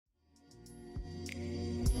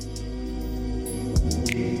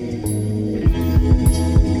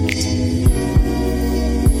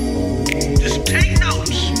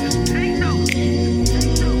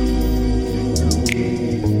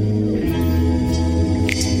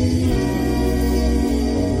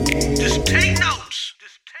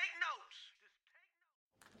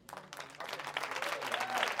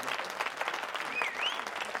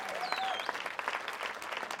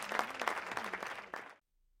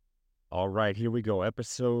All right, here we go.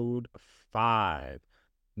 Episode 5.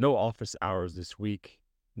 No office hours this week.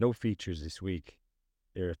 No features this week.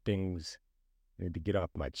 There are things I need to get off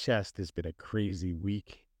my chest. It's been a crazy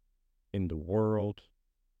week in the world,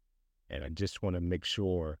 and I just want to make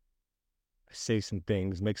sure I say some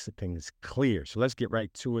things, make some things clear. So let's get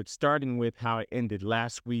right to it. Starting with how I ended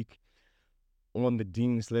last week. On the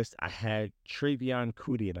dean's list, I had Travion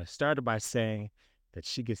Cootie, and I started by saying that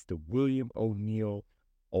she gets the William O'Neill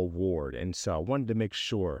Award. And so I wanted to make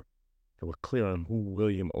sure that we're clear on who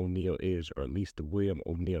William O'Neill is, or at least the William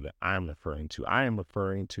O'Neill that I'm referring to. I am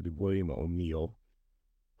referring to the William O'Neill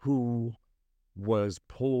who was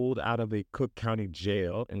pulled out of a Cook County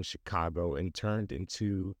jail in Chicago and turned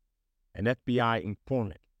into an FBI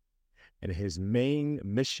informant. And his main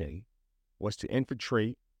mission was to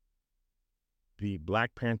infiltrate the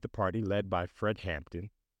Black Panther Party led by Fred Hampton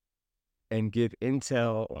and give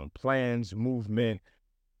intel on plans, movement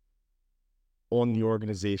on the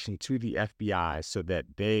organization to the FBI so that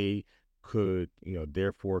they could,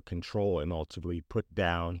 therefore control and ultimately put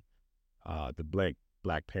down the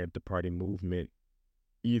Black Panther Party movement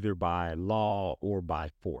either by law or by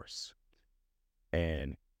force.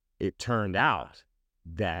 And it turned out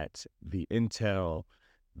that the intel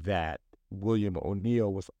that William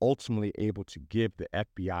O'Neill was ultimately able to give the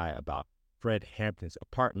FBI about Fred Hampton's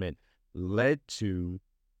apartment led to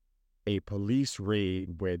a police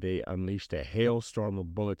raid where they unleashed a hailstorm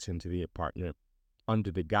of bullets into the apartment under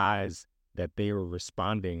the guise that they were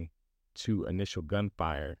responding to initial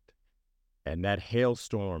gunfire. And that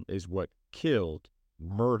hailstorm is what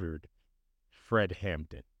murdered Fred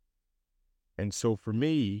Hampton. And so for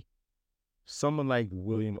me, someone like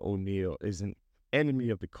William O'Neill is an enemy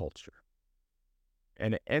of the culture.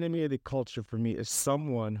 And an enemy of the culture for me is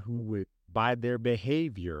someone who would, by their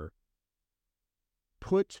behavior,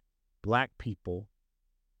 put Black people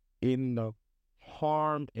in the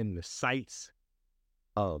sights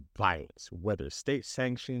of violence, whether state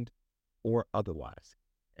sanctioned or otherwise.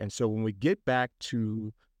 And so when we get back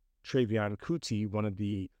to Travion Cootie, one of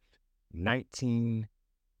the 19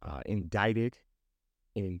 indicted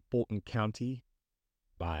in Fulton County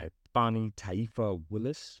by Fani Taifa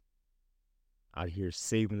Willis, out here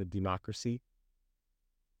saving the democracy.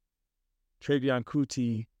 Travion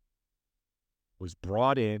Cootie was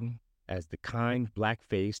brought in as the kind Black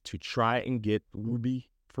face to try and get Ruby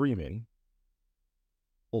Freeman,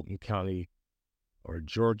 Fulton County or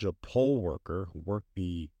Georgia poll worker who worked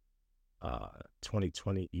the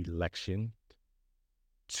 2020 election,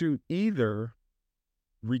 to either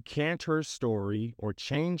recant her story or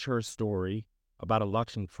change her story about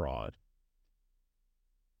election fraud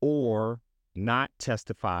or not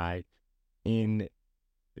testify in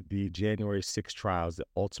the January 6 trials that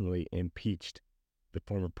ultimately impeached the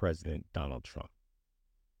former president, Donald Trump.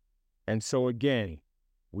 And so again,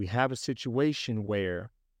 we have a situation where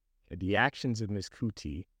the actions of Ms.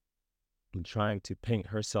 Cootie in trying to paint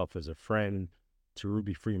herself as a friend to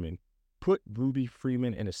Ruby Freeman put Ruby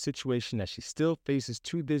Freeman in a situation that she still faces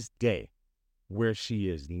to this day, where she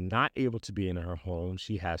is not able to be in her home.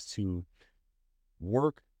 She has to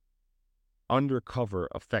work undercover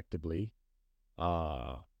effectively,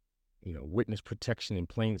 witness protection in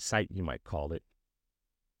plain sight, you might call it.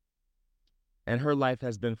 And her life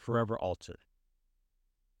has been forever altered.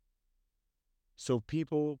 So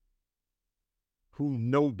people who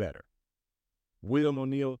know better, William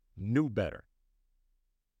O'Neill knew better.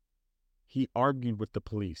 He argued with the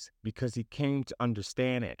police because he came to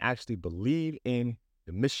understand and actually believe in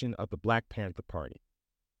the mission of the Black Panther Party.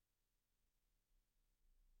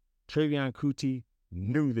 Travion Cootie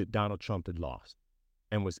knew that Donald Trump had lost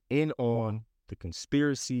and was in on the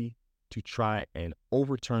conspiracy to try and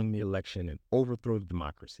overturn the election and overthrow the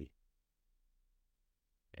democracy.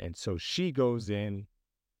 And so she goes in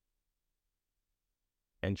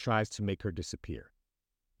and tries to make her disappear.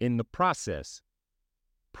 In the process,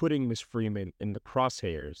 putting Ms. Freeman in the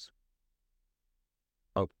crosshairs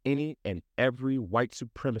of any and every white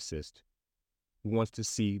supremacist who wants to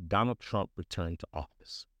see Donald Trump return to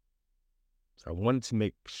office. So I wanted to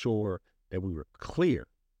make sure that we were clear,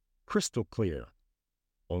 crystal clear,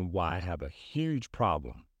 on why I have a huge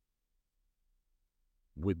problem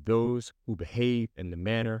with those who behave in the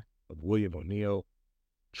manner of William O'Neill,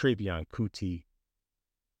 Travion Cootie,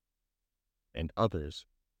 and others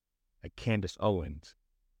like Candace Owens,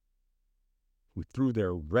 who through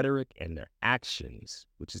their rhetoric and their actions,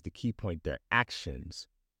 which is the key point, their actions,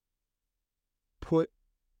 put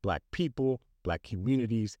Black people, Black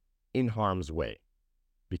communities in harm's way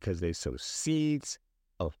because they sow seeds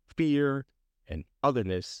of fear and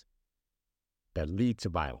otherness that lead to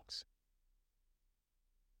violence.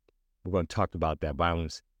 We're going to talk about that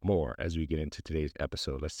violence more as we get into today's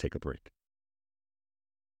episode. Let's take a break.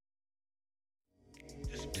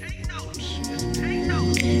 Just take notes. Just take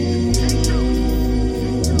notes. Take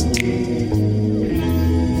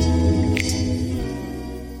notes.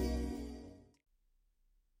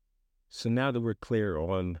 So now that we're clear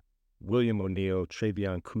on William O'Neill,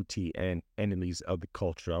 Travion Kuti, and enemies of the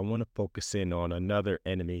culture, I want to focus in on another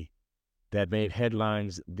enemy that made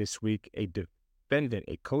headlines this week, a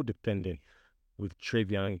co-defendant with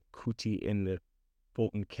Travion Kuti in the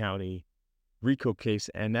Fulton County RICO case,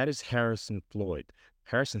 and that is Harrison Floyd.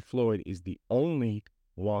 Harrison Floyd is the only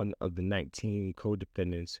one of the 19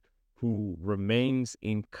 co-defendants who remains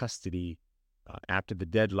in custody after the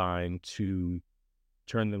deadline to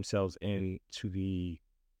turn themselves in to the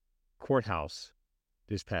courthouse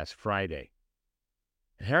this past Friday.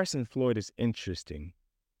 And Harrison Floyd is interesting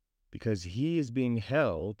because he is being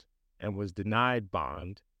held and was denied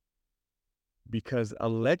bond because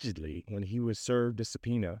allegedly when he was served a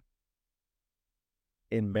subpoena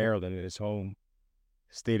in Maryland, in his home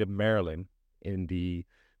state of Maryland, in the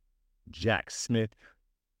Jack Smith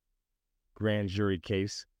grand jury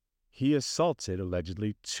case, he assaulted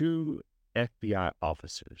allegedly 2 FBI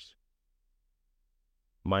officers.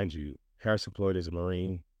 Mind you, Harrison Floyd is a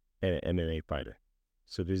Marine and an MMA fighter.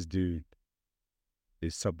 So this dude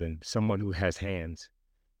is someone who has hands,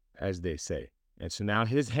 as they say. And so now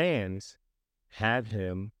his hands have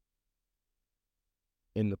him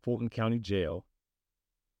in the Fulton County Jail,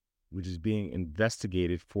 which is being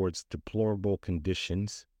investigated for its deplorable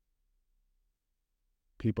conditions.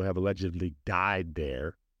 People have allegedly died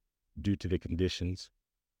there due to the conditions.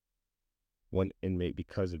 One inmate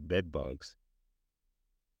because of bed bugs.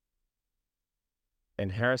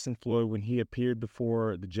 And Harrison Floyd, when he appeared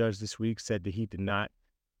before the judge this week, said that he did not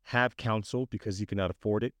have counsel because he could not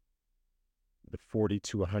afford it. The $40,000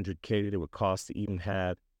 to $100,000 that it would cost to even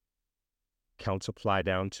have counsel fly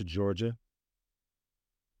down to Georgia.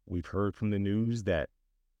 We've heard from the news that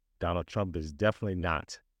Donald Trump is definitely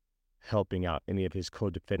not helping out any of his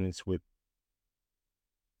co-defendants with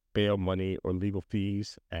bail money or legal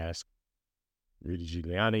fees. Ask Rudy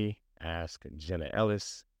Giuliani, ask Jenna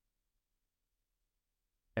Ellis.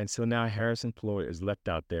 And so now Harrison Floyd is left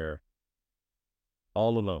out there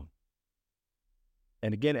all alone.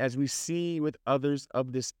 And again, as we see with others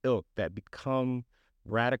of this ilk that become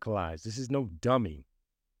radicalized, this is no dummy.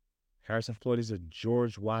 Harrison Floyd is a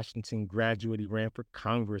George Washington graduate. He ran for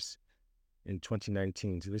Congress in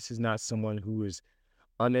 2019. So this is not someone who is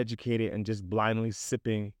uneducated and just blindly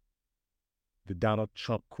sipping the Donald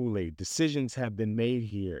Trump Kool-Aid. Decisions have been made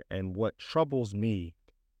here. And what troubles me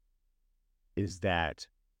is that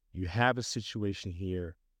you have a situation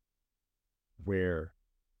here where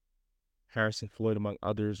Harrison Floyd, among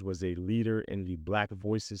others, was a leader in the Black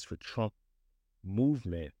Voices for Trump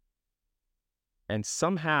movement. And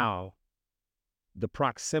somehow the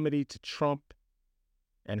proximity to Trump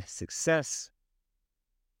and his success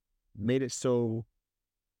made it so,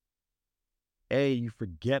 you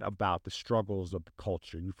forget about the struggles of the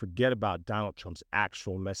culture. You forget about Donald Trump's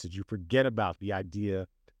actual message. You forget about the idea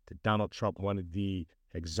that Donald Trump wanted the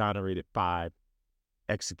exonerated 5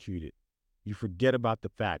 executed. You forget about the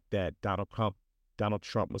fact that Donald Trump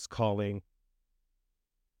was calling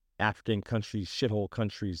African countries shithole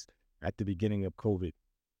countries at the beginning of COVID,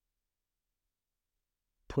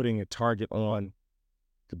 putting a target on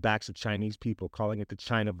the backs of Chinese people, calling it the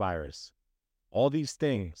China virus. All these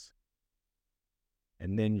things.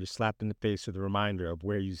 And then you're slapped in the face with a reminder of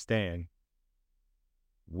where you stand,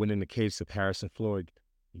 when in the case of Harrison Floyd,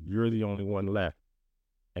 you're the only one left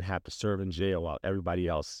and have to serve in jail while everybody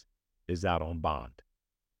else is out on bond.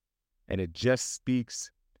 And it just speaks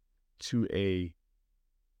to a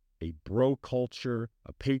bro culture,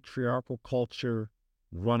 a patriarchal culture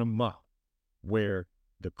run amok, where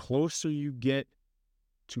the closer you get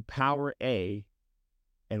to power A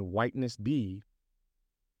and whiteness B,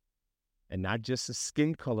 and not just the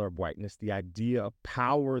skin color of whiteness, the idea of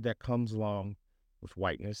power that comes along with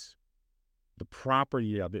whiteness, the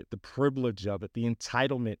property of it, the privilege of it, the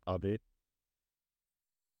entitlement of it,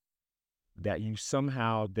 that you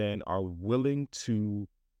somehow then are willing to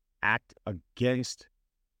act against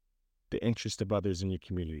the interest of others in your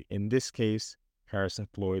community. In this case, Harrison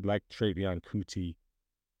Floyd, like Travion Kuti,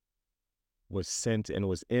 was sent and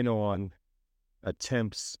was in on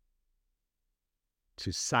attempts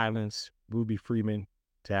to silence Ruby Freeman,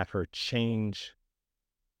 to have her change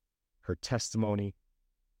her testimony.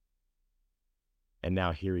 And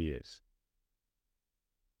now here he is.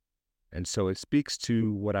 And so it speaks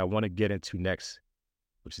to what I want to get into next,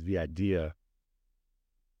 which is the idea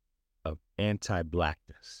of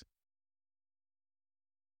anti-Blackness.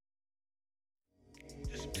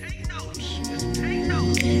 take notes. Just take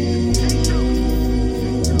notes. Just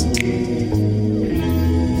take notes.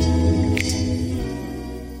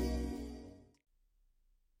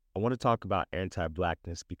 I want to talk about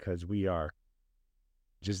anti-Blackness because we are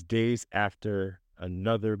just days after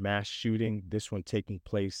another mass shooting, this one taking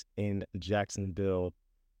place in Jacksonville,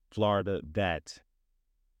 Florida, that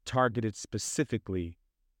targeted specifically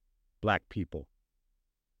Black people.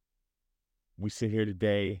 We sit here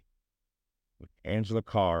today with Angela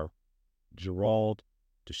Carr, Gerald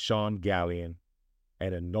Deshaun Gallion,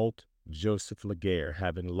 and Anolt Joseph Laguerre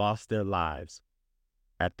having lost their lives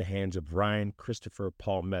at the hands of Ryan Christopher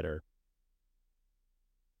Palmetter,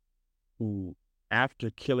 who,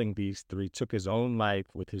 after killing these three, took his own life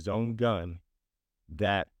with his own gun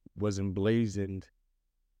that was emblazoned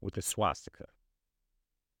with a swastika.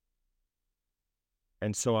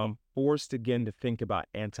 And so I'm forced again to think about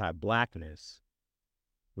anti-Blackness,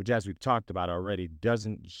 which, as we've talked about already,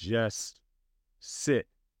 doesn't just sit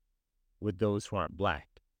with those who aren't Black.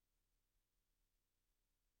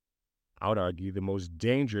 I would argue the most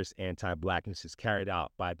dangerous anti-Blackness is carried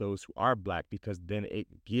out by those who are Black, because then it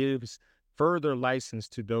gives further license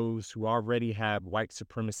to those who already have white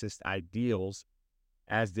supremacist ideals,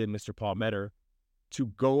 as did Mr. Palmetter, to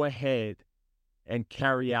go ahead and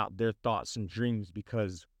carry out their thoughts and dreams,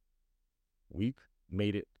 because we've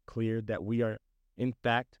made it clear that we are, in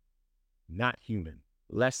fact, not human,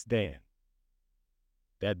 less than.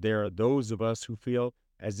 That there are those of us who feel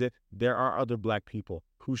as if there are other Black people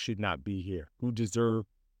who should not be here, who deserve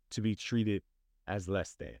to be treated as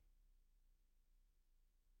less than.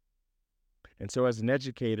 And so as an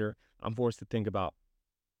educator, I'm forced to think about,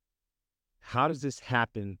 how does this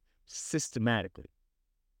happen systematically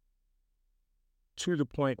to the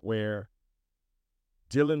point where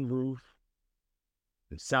Dylan Roof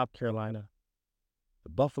in South Carolina, the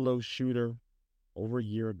Buffalo shooter over a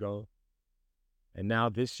year ago, and now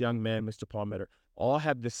this young man, Mr. Palmetter, all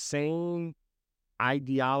have the same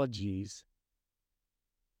ideologies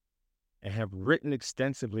and have written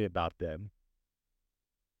extensively about them,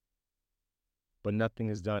 but nothing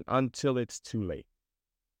is done until it's too late.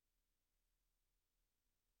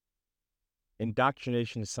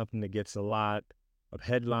 Indoctrination is something that gets a lot of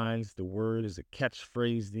headlines. The word is a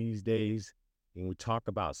catchphrase these days when we talk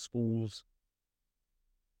about schools.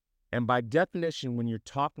 And by definition, when you're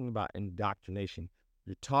talking about indoctrination,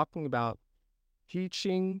 you're talking about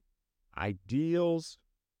teaching ideals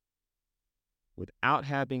without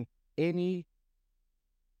having any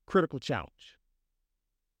critical challenge.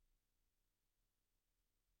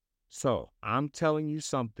 So I'm telling you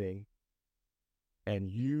something, and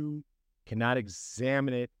you cannot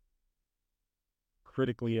examine it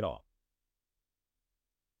critically at all.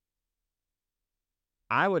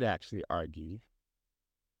 I would actually argue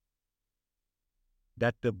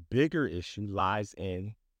that the bigger issue lies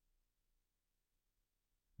in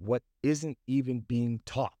what isn't even being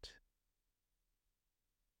taught.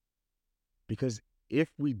 Because if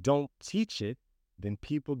we don't teach it, then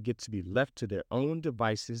people get to be left to their own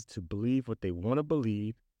devices to believe what they want to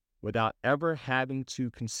believe without ever having to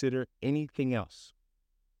consider anything else.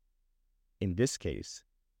 In this case,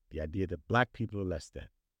 the idea that Black people are less than.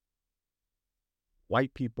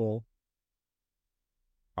 White people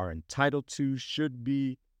are entitled to, should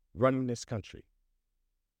be running this country.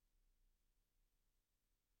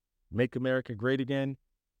 Make America Great Again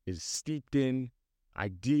is steeped in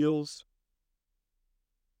ideals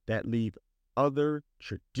that leave other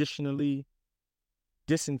traditionally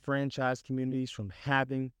disenfranchised communities from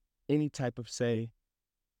having any type of say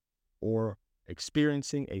or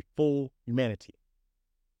experiencing a full humanity.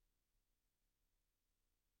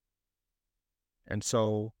 And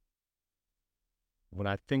so when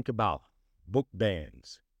I think about book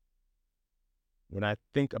bans, when I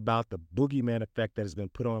think about the boogeyman effect that has been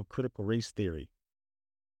put on critical race theory,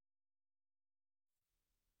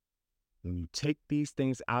 when you take these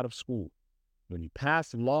things out of school, when you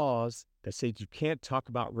pass laws that say you can't talk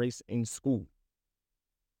about race in school,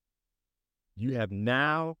 you have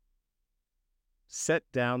now set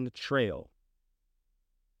down the trail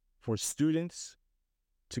for students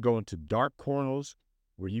to go into dark corners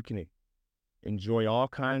where you can enjoy all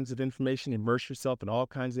kinds of information, immerse yourself in all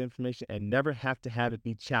kinds of information, and never have to have it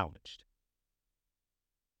be challenged.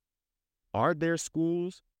 Are there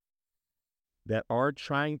schools that are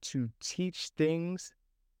trying to teach things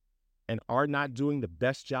and are not doing the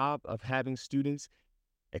best job of having students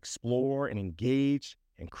explore and engage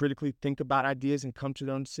and critically think about ideas and come to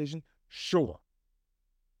their own decision? Sure.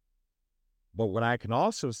 But what I can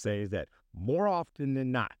also say is that more often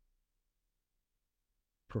than not,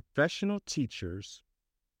 professional teachers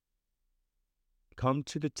come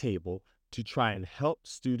to the table to try and help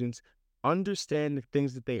students understand the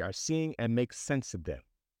things that they are seeing and make sense of them.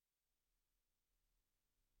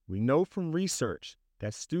 We know from research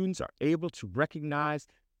that students are able to recognize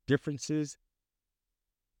differences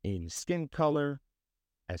in skin color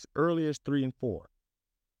as early as 3 and 4.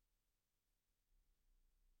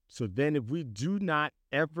 So then if we do not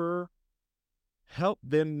ever help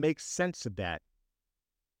them make sense of that,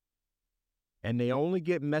 and they only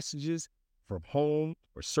get messages from home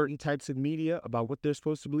or certain types of media about what they're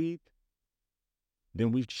supposed to believe,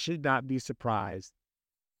 then we should not be surprised,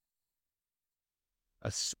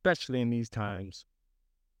 especially in these times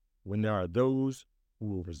when there are those who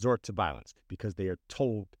will resort to violence because they are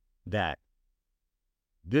told that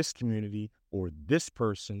this community or this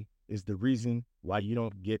person is the reason why you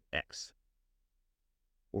don't get X,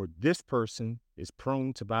 or this person is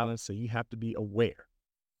prone to violence, so you have to be aware.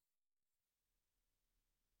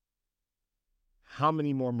 How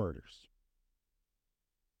many more murders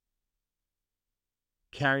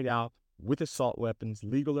carried out with assault weapons,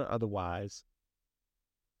 legal or otherwise,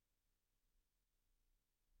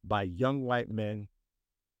 by young white men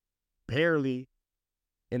barely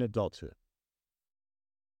in adulthood?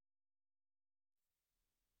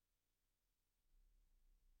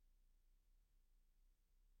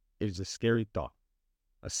 It is a scary thought,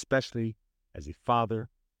 especially as a father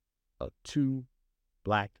of 2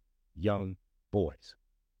 Black young boys.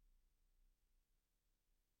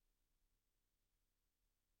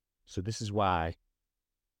 So this is why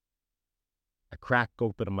I crack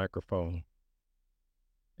open a microphone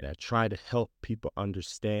and I try to help people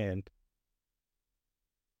understand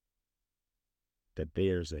that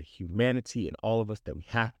there's a humanity in all of us that we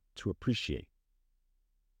have to appreciate.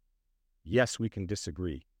 Yes, we can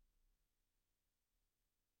disagree.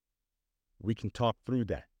 We can talk through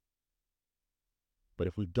that. But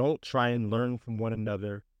if we don't try and learn from one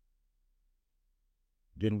another,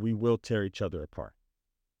 then we will tear each other apart.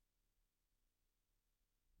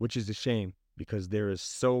 Which is a shame because there is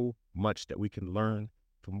so much that we can learn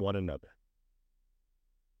from one another.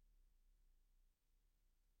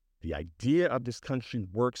 The idea of this country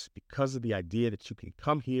works because of the idea that you can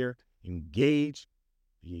come here, engage,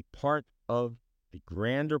 be a part of the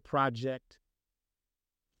grander project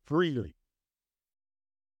freely.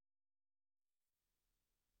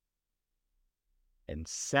 And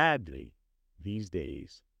sadly, these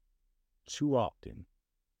days, too often,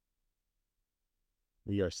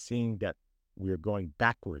 we are seeing that we are going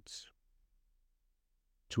backwards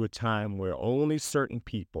to a time where only certain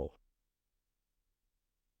people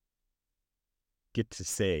get to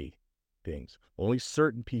say things. Only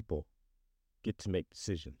certain people get to make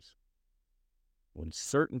decisions. When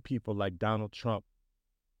certain people like Donald Trump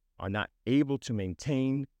are not able to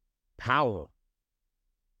maintain power,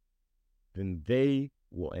 then they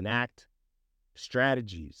will enact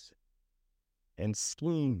strategies and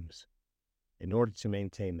schemes in order to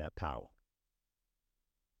maintain that power.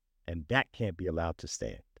 And that can't be allowed to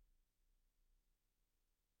stand.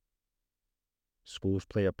 Schools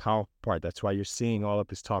play a powerful part. That's why you're seeing all of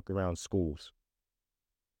this talk around schools.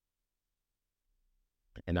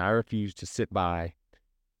 And I refuse to sit by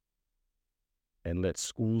and let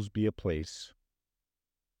schools be a place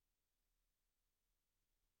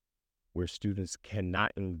where students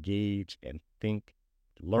cannot engage and think,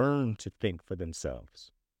 learn to think for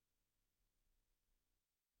themselves.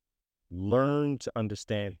 Learn to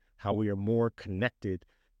understand how we are more connected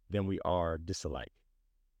than we are disalike,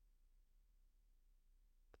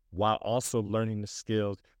 while also learning the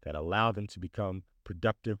skills that allow them to become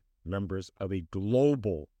productive members of a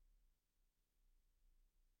global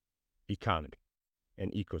economy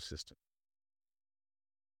and ecosystem.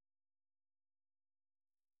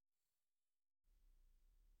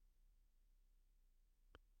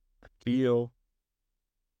 I feel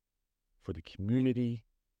for the community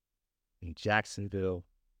in Jacksonville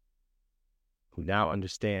who now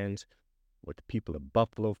understands what the people of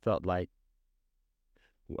Buffalo felt like,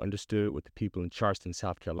 who understood what the people in Charleston,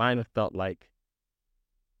 South Carolina felt like,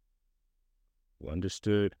 who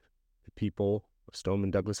understood the people of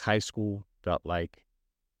Stoneman Douglas High School felt like,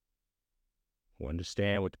 who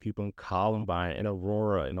understand what the people in Columbine and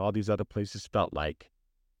Aurora and all these other places felt like.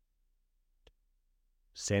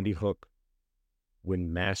 Sandy Hook,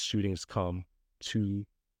 when mass shootings come to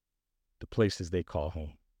the places they call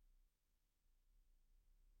home.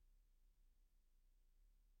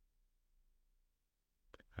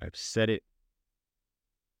 I've said it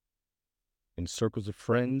in circles of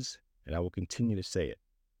friends, and I will continue to say it.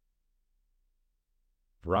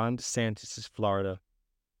 Ron DeSantis' Florida,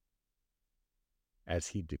 as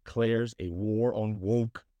he declares a war on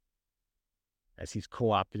woke, as he's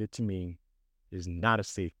co-opted it to me, is not a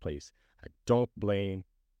safe place. I don't blame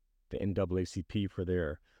the NAACP for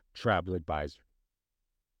their travel advisor.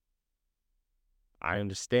 I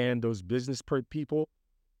understand those business people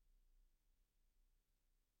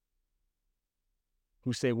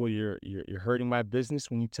who say, well, you're hurting my business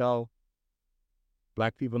when you tell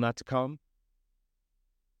Black people not to come.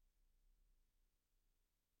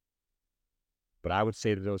 But I would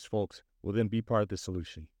say to those folks, well, then be part of the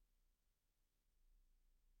solution.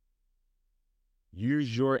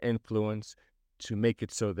 Use your influence to make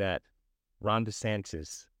it so that Ron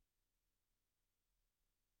DeSantis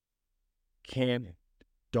can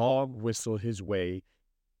dog whistle his way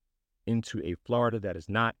into a Florida that is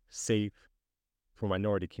not safe for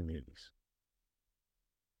minority communities.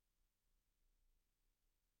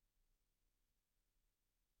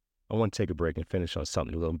 I want to take a break and finish on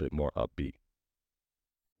something a little bit more upbeat.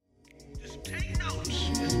 Just take notes.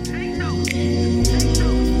 Just take notes. Just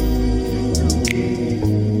take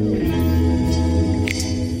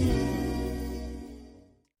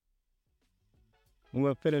notes. I'm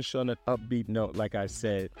going to finish on an upbeat note. Like I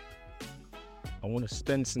said, I want to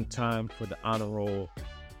spend some time for the honor roll,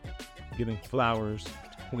 giving flowers to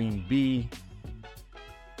Queen Bee,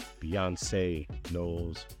 Beyonce,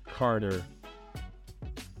 Knowles, Carter.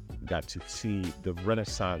 Got to see the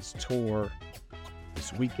Renaissance tour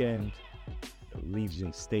this weekend, at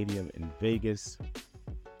Allegiant Stadium in Vegas.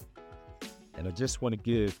 And I just want to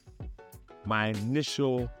give my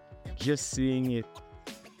initial, just seeing it,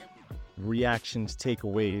 reactions,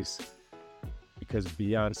 takeaways, because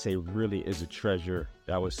Beyonce really is a treasure.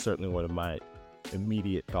 That was certainly one of my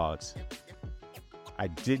immediate thoughts. I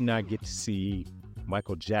did not get to see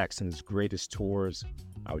Michael Jackson's greatest tours.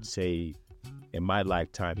 I would say in my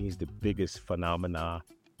lifetime, he's the biggest phenomena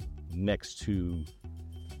next to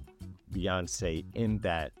Beyonce, in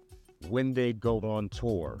that when they go on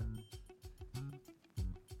tour,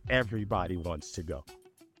 everybody wants to go.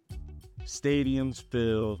 Stadiums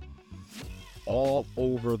filled all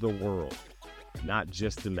over the world, not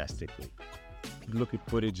just domestically. You look at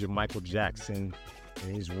footage of Michael Jackson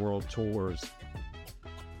and his world tours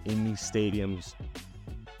in these stadiums,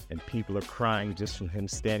 and people are crying just from him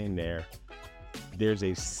standing there. There's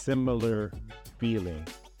a similar feeling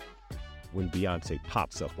when Beyonce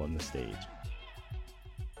pops up on the stage.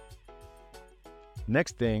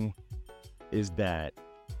 Next thing is that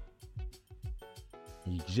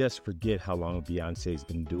you just forget how long Beyonce's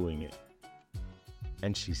been doing it.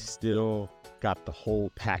 And she's still got the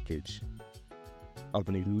whole package of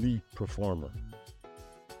an elite performer.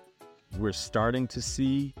 We're starting to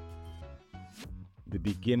see the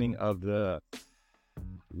beginning of the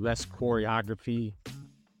less choreography,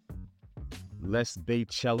 less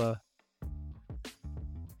Beychella,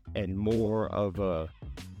 and more of a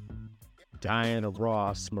Diana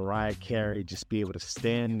Ross, Mariah Carey, just be able to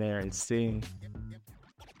stand there and sing.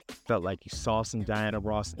 Felt like you saw some Diana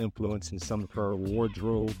Ross influence in some of her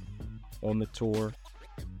wardrobe on the tour.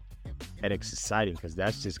 And it's exciting because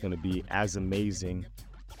that's just going to be as amazing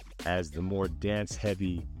as the more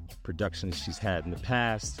dance-heavy productions she's had in the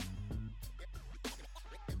past.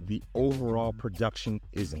 The overall production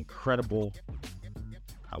is incredible.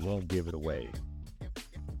 I won't give it away.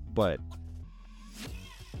 But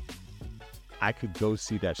I could go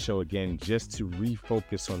see that show again just to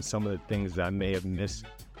refocus on some of the things that I may have missed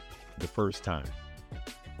the first time.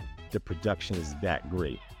 The production is that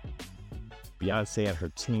great. Beyonce and her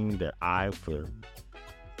team, their eye for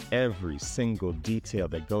every single detail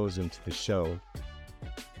that goes into the show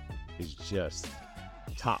is just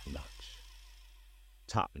top notch.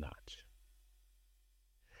 Top notch.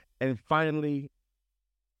 And finally,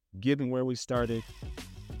 given where we started,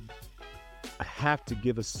 I have to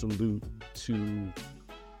give a salute to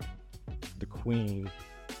the Queen,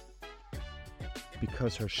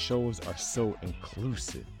 because her shows are so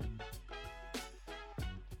inclusive.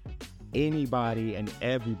 Anybody and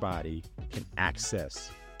everybody can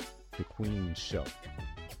access the Queen's show.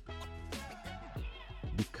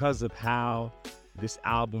 Because of how this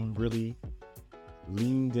album really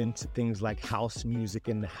leaned into things like house music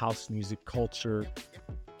and the house music culture,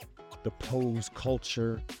 the pose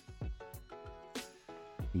culture,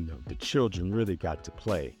 the children really got to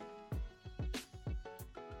play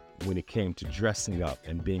when it came to dressing up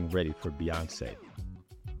and being ready for Beyonce.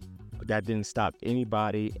 But that didn't stop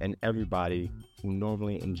anybody and everybody who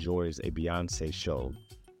normally enjoys a Beyonce show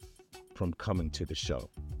from coming to the show.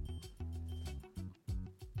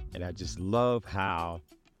 And I just love how,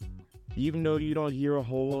 even though you don't hear a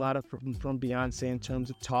whole lot of from Beyonce in terms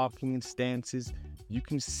of talking and stances, you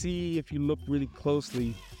can see, if you look really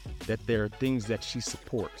closely, that there are things that she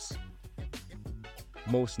supports.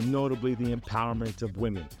 most notably the empowerment of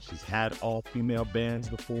women. She's had all female bands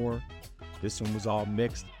before. This one was all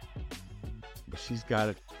mixed. But she's got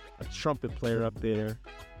a trumpet player up there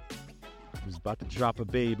who's about to drop a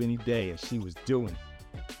babe any day, and she was doing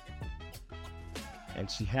it. And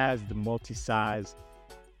she has the multi-size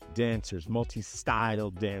dancers, multi-style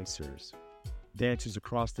dancers, dancers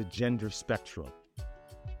across the gender spectrum.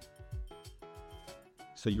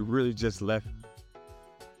 So you're really just left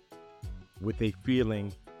with a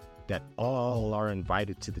feeling that all are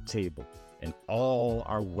invited to the table and all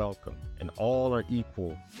are welcome and all are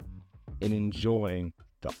equal in enjoying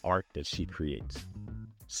the art that she creates.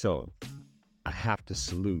 So I have to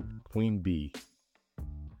salute Queen Bee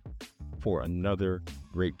for another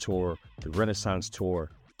great tour, the Renaissance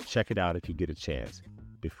Tour. Check it out if you get a chance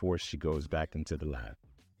before she goes back into the lab.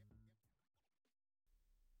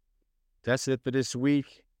 That's it for this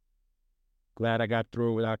week. Glad I got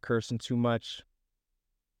through it without cursing too much.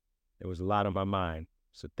 There was a lot on my mind.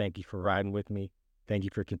 So thank you for riding with me. Thank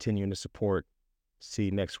you for continuing to support. See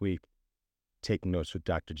you next week. Taking Notes with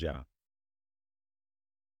Dr. John.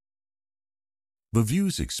 The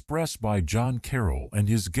views expressed by John Carroll and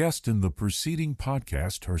his guest in the preceding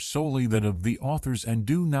podcast are solely that of the authors and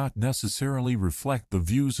do not necessarily reflect the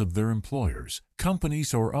views of their employers,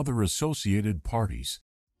 companies, or other associated parties.